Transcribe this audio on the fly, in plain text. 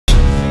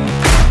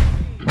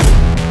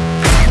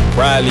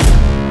Riley,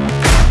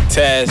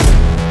 Taz,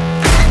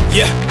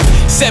 yeah.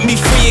 Set me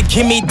free and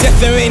give me death,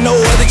 there ain't no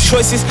other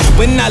choices.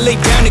 When I lay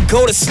down to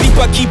go to sleep,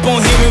 I keep on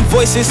hearing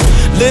voices.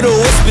 Little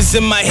whispers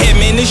in my head,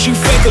 man, is you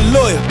fake or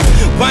loyal?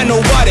 Why no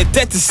water,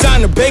 that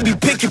designer, baby,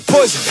 pick your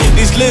poison.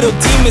 These little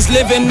demons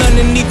living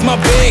underneath my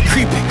bed,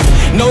 creeping.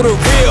 Know the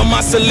real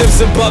monster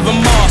lives above them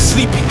all,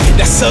 sleeping.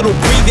 That subtle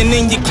breathing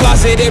in your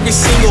closet every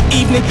single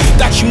evening.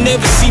 Thought you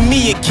never see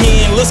me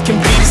again, looks can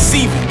be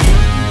deceiving.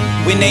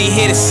 When they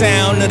hear the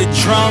sound of the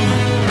drum,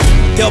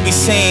 they'll be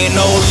saying,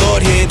 oh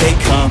Lord, here they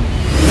come.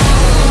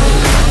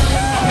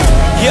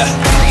 Yeah,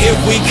 here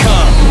we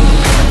come.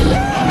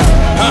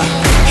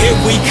 Here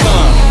we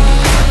come.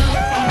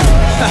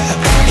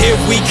 Here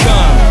we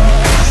come.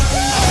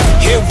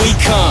 Here we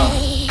come.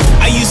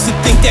 I used to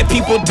think that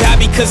people die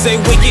because they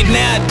wicked.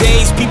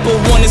 Nowadays people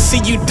wanna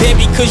see you dead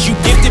because you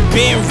gifted.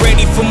 Been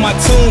ready for my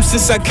tomb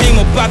since I came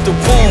up out the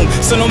womb.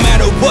 So no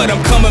matter what,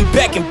 I'm coming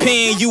back and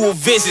paying you a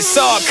visit.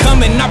 Saw it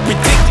coming, I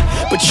predicted,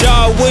 but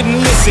y'all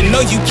wouldn't listen.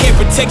 No, you can't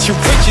protect your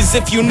riches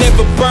if you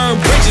never burn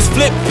bridges.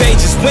 Flip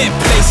pages, went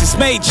places,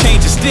 made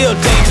changes, still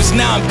dangerous.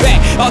 Now I'm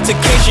back,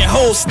 altercation,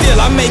 hold still.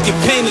 I make it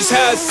painless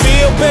how it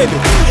feel, baby.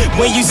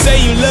 When you say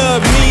you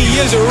love me,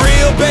 is it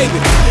real, baby?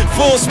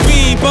 Full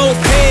speed, both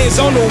hands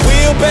on the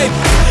wheel, baby.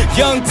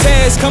 Young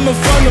Taz coming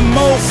from the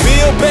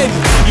Mobile, baby.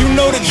 You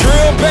know the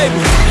drill,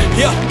 baby.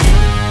 Yeah.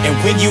 And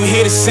when you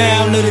hear the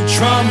sound of the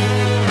drum,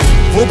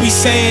 we'll be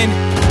saying,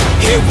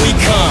 here we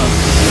come.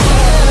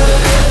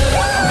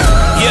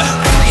 Yeah,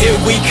 here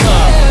we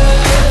come.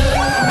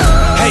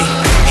 Hey,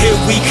 here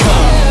we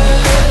come.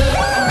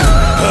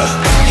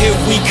 Here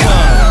we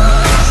come.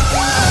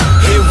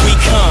 Here we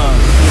come.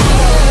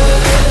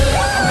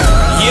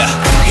 Yeah,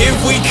 here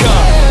we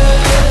come.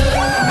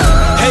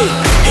 Hey,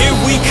 here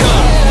we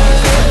come.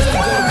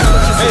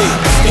 Hey,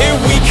 here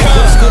we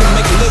come. School to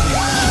make a living,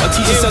 or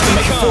teach yourself to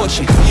make a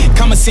fortune.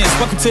 Common sense,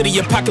 welcome to the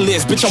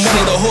apocalypse. Bitch, I'm one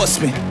of the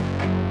horsemen.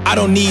 I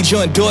don't need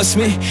your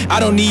endorsement, I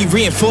don't need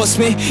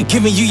reinforcement.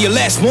 Giving you your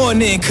last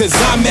warning, cause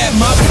I'm at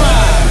my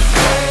prime.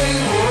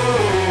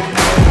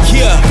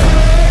 Yeah,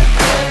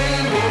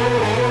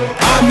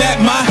 I'm at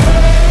my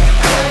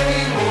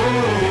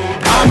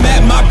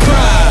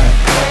prime.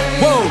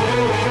 Whoa.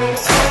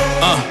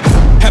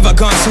 Have I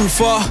gone too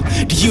far?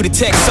 Do you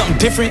detect something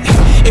different?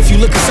 If you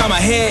look inside my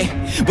head,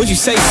 would you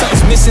say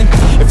something's missing?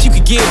 If you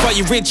could give all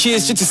your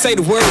riches just to say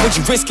the word, would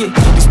you risk it?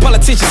 These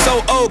politicians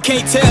so old,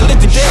 can't tell if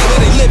the dead where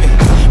they living.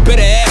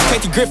 Better ask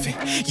Kathy Griffin,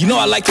 you know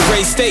I like to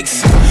raise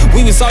stakes.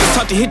 We was always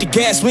taught to hit the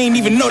gas, we ain't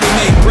even know they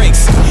made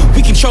brakes.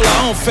 We control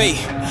our own fate,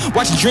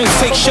 watching dreams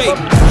take shape.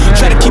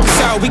 Try to keep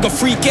us out, we gon'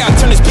 freak out,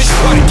 turn this bitch to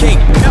water cake.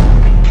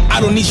 I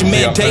don't need your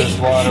mandate,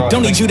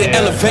 don't need you to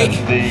elevate.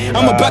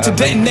 I'm about to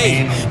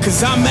detonate,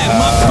 cause I'm at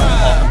my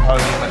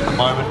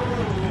prime.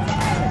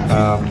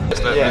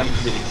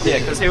 Yeah,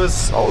 because he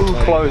was all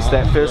closed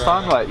that first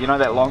time, like, you know,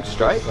 that long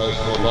straight.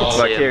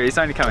 Like here, he's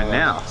only coming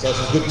now.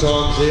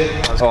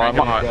 Oh, I'm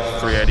like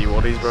 380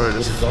 watties, bro.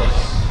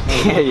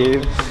 Yeah,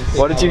 you.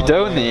 What did you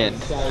do in the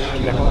end?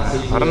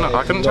 I don't know,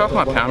 I couldn't tell if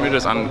my pound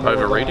meter's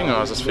overreading or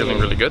I was just feeling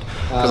really good.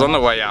 Because on the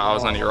way out I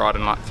was only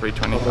riding like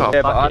 320. Oh,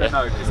 yeah, but I don't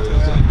know.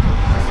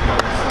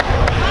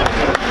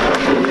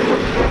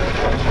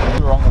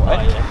 The wrong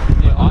way.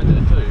 Yeah, I did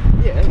it too.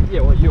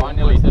 Yeah, well, I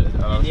nearly did.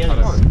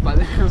 But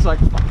then it was like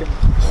fucking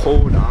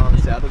pulled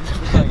arms out of the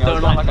thing. They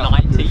were like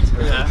 90.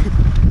 Yeah.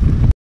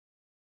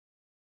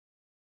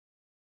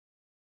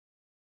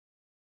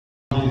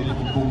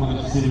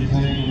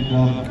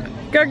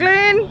 Go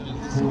Glenn!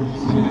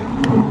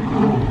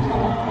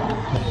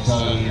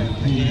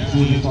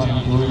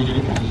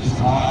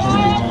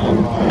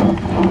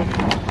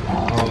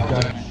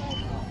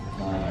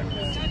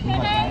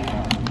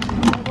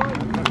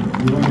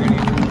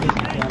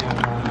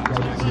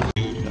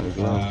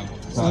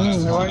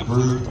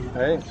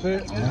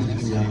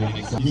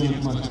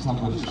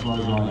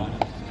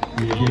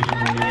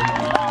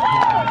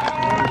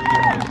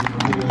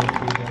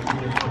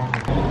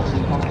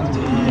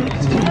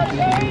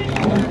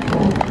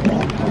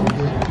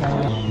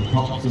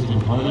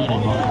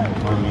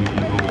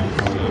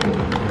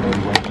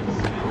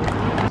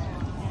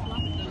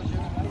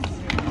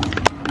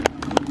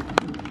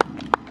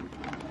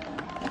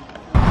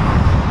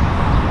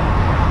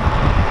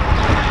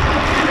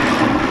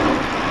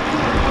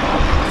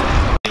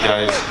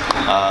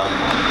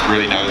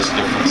 Really notice the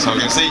difference. So we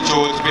can see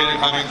George Bennett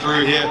coming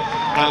through here.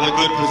 Another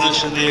good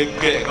position there.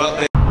 Get up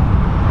there.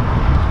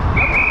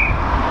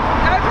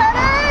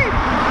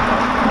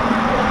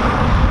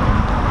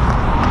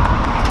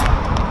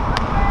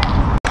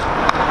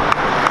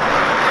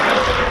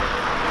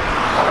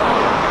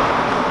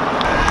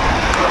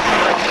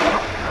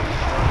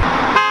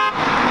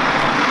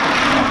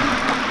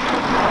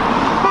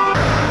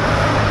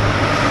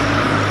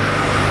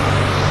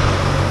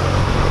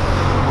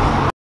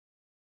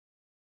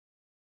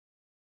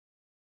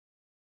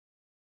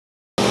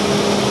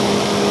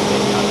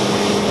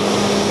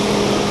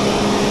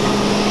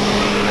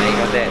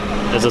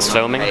 Is this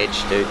filming?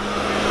 Page, dude.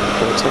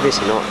 Well, it's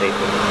obviously not,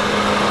 people.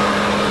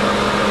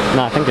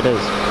 No, I think it is.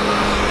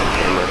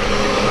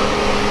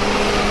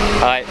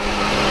 Hi,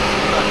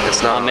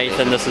 I'm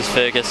Ethan, this is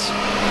Fergus.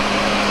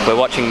 We're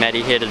watching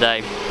Maddie here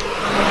today.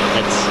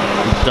 It's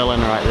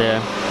Dylan right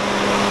there,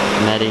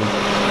 Maddie,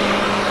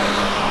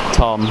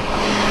 Tom.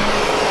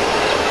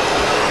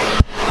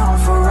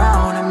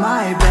 Around in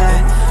my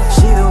bed,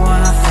 she the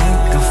one I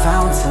think I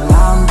found till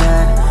I'm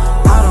dead.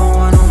 I don't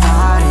want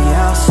nobody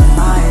else in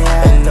my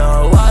head. And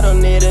no, I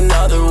don't need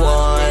another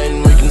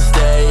one. We can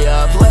stay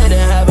up late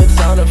and have a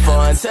ton of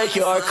fun. Take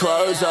your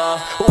clothes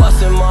off.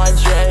 What's in my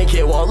drink?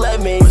 It won't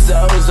let me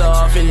doze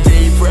off. In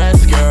deep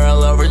rest,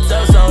 girl,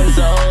 overdose on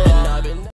Zola.